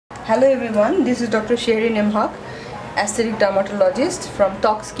Hello everyone, this is Dr. Shahrin Haque, aesthetic dermatologist from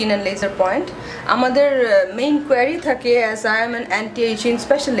TAAK Skin and Laser Point. Our main query thake as I am an anti-aging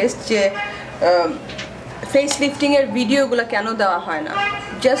specialist je facelifting er video gula keno dewa hoy na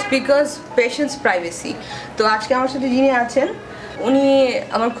just because patient's privacy. তো আজকে আমার সাথে যিনি আছেন উনি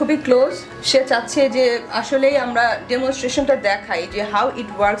আমার খুবই close সে চাচ্ছে যে আসলেই আমরা ডেমনস্ট্রেশনটা দেখাই যে how it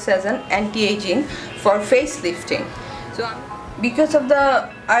works as an anti-aging for facelifting. So because of the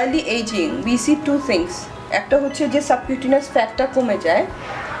early aging we see two things. একটা হচ্ছে যে সাবকিউটেনিয়াস ফ্যাটটা কমে যায়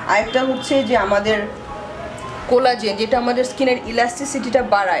আর একটা হচ্ছে যে আমাদের কোলাজেন যেটা আমাদের স্কিনের ইলাস্টিসিটিটা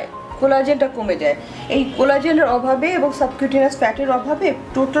বাড়ায় কোলাজেনটা কমে যায় এই কোলাজেনের অভাবে এবং সাবকিউটেনিয়াস ফ্যাটের অভাবে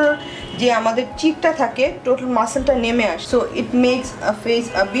টোটাল যে আমাদের চিকটা থাকে টোটাল মাসলটা নেমে আসে so it makes a face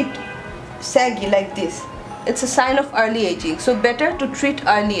a bit saggy like this. It's a sign of early aging, so better to treat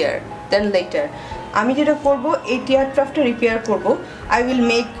earlier than later. আমি যেটা করব এই টিয়ার ট্রাফটটা রিপেয়ার করব I will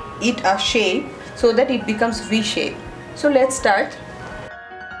make it a shape so that it becomes V shape. So let's start.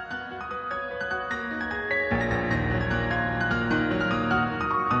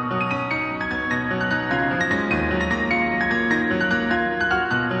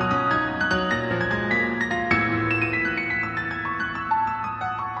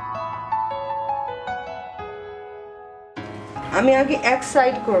 আমি আগে এক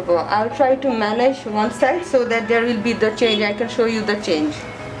side করব I'll try to manage one side so that there will be the change. I can show you the change.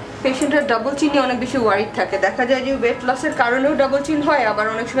 পেশেন্টের double চিনে অনেক বেশি worried থাকে দেখা যায় যে ওয়েট লসের কারণেও ডাবল চিন হয় আবার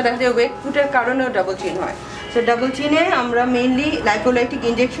অনেক সময় দেখা যায় ওয়েট পুটের কারণেও ডাবল চিন হয় সো ডাবল চিনে আমরা মেইনলি লাইপোলাইটিক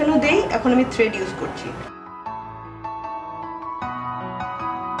ইনজেকশনও দেই এখন আমি থ্রেড ইউজ করছি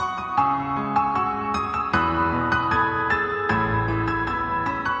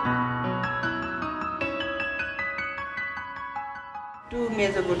একটু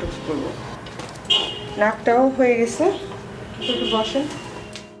মেজো বোটক্স করব নাকটাও হয়ে গেছে একটু বসেন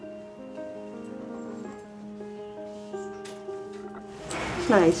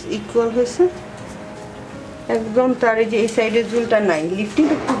নাইস ইকুয়াল হয়েছে একদম তার যে এই সাইডের ঝুলটা নাই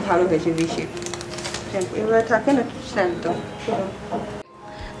লিফটিংটা খুব ভালো হয়েছে বেশি এভাবে থাকে না একদম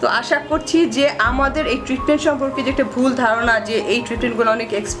তো আশা করছি যে আমাদের এই ট্রিটমেন্ট সম্পর্কে যে একটা ভুল ধারণা যে এই ট্রিটমেন্টগুলো অনেক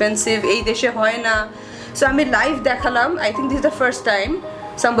এক্সপেন্সিভ এই দেশে হয় না সো আমি লাইভ দেখালাম I think this the first time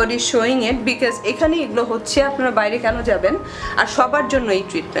somebody is showing it because এখানে এগুলো হচ্ছে আপনারা বাইরে কেন যাবেন আর সবার জন্য এই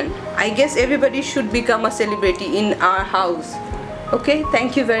treatment I guess everybody should become a celebrity in our house. Okay, thank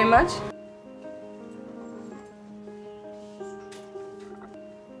you very much.